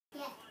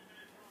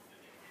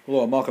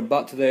Hello and welcome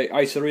back to the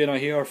ice arena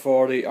here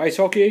for the ice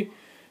hockey,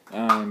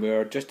 and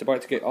we're just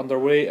about to get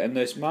underway in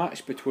this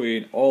match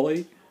between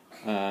Ollie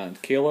and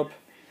Caleb,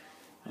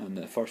 and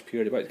the first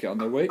period about to get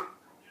underway.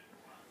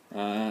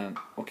 And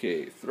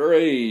okay,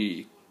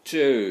 3,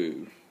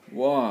 2,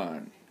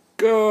 1,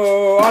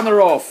 go! And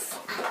they're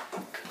off.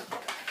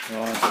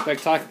 It's a big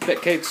tackle,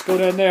 big kicks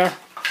going in there.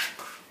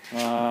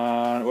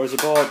 And where's the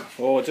ball?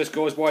 Oh, it just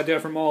goes wide there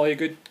from Ollie.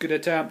 Good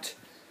attempt.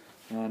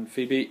 And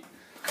Phoebe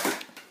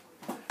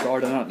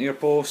guarding that near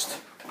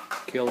post.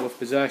 Caleb with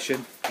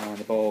possession, and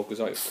the ball goes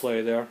out of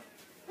play there.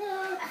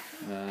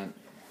 And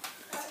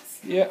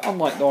yeah,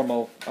 unlike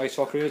normal ice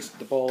hockey,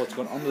 the ball has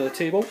gone under the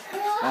table,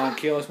 and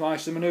Caleb's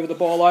managed to manoeuvre the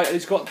ball out.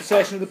 He's got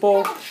possession of the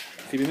ball.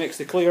 Phoebe makes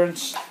the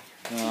clearance,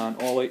 and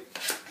Ollie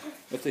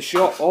with the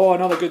shot. Oh,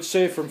 another good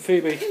save from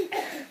Phoebe.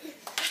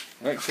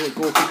 Excellent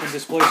goalkeeping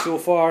display so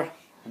far.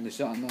 And the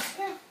shot,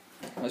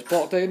 that's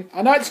blocked in,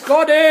 and that's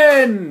gone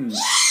in.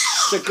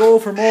 It's a goal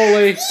from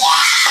Ollie.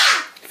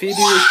 Phoebe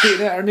was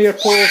beating at her near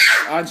post,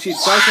 and she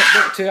doesn't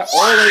look to it.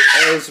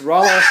 Ollie is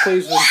rather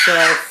pleased with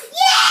himself.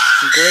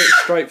 It's a great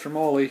strike from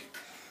Ollie,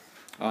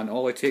 and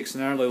Ollie takes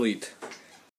an early lead.